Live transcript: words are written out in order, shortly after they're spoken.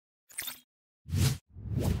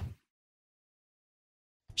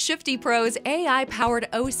Shufti Pro's AI-powered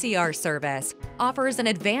OCR service offers an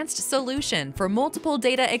advanced solution for multiple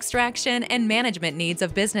data extraction and management needs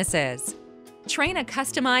of businesses. Train a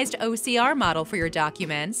customized OCR model for your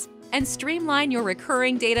documents and streamline your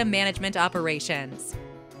recurring data management operations.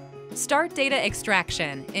 Start data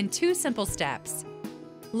extraction in 2 simple steps.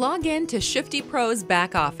 Log in to Shufti Pro's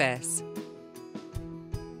back office.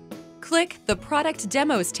 Click the Product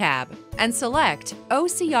Demos tab and select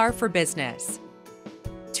OCR for Business.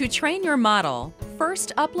 To train your model,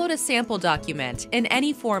 first upload a sample document in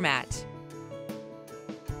any format.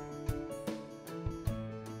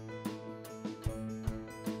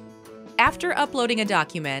 After uploading a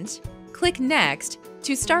document, click Next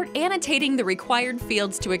to start annotating the required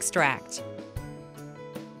fields to extract.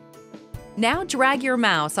 Now drag your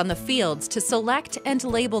mouse on the fields to select and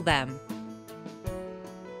label them.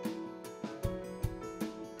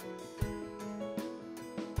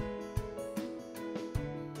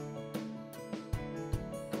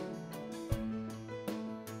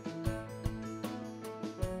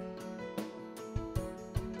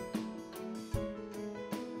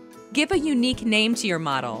 Give a unique name to your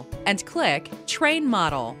model and click Train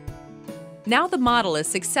Model. Now the model is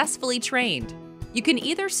successfully trained. You can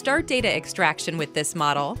either start data extraction with this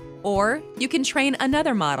model, or you can train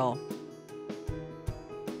another model.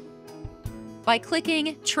 By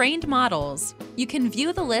clicking Trained Models, you can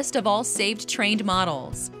view the list of all saved trained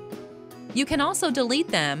models. You can also delete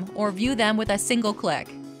them or view them with a single click.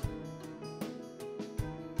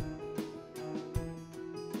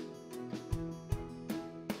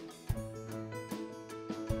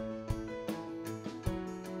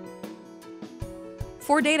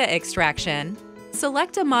 For data extraction,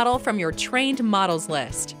 select a model from your Trained Models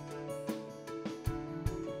list.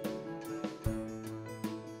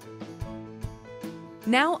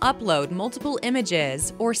 Now upload multiple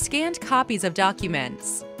images or scanned copies of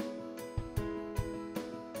documents.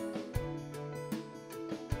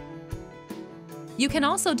 You can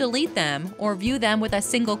also delete them or view them with a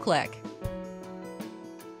single click.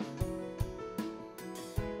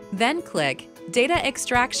 Then click Data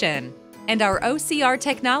Extraction, and our OCR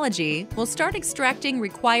technology will start extracting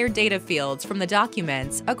required data fields from the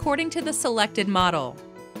documents according to the selected model.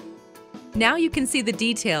 Now you can see the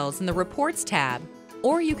details in the Reports tab,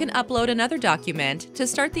 or you can upload another document to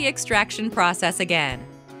start the extraction process again.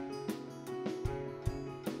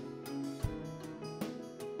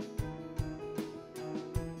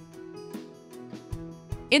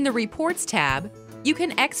 In the Reports tab, you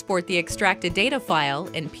can export the extracted data file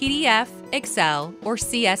in PDF, Excel, or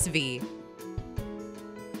CSV.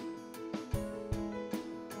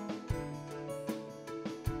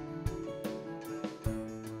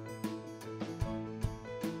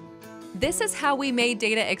 This is how we made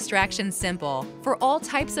data extraction simple for all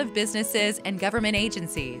types of businesses and government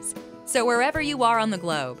agencies. So wherever you are on the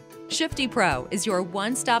globe, Shufti Pro is your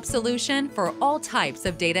one-stop solution for all types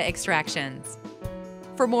of data extractions.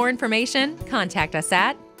 For more information, contact us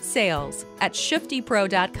at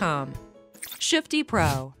sales@shuftipro.com. Shufti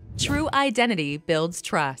Pro. True identity builds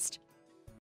trust.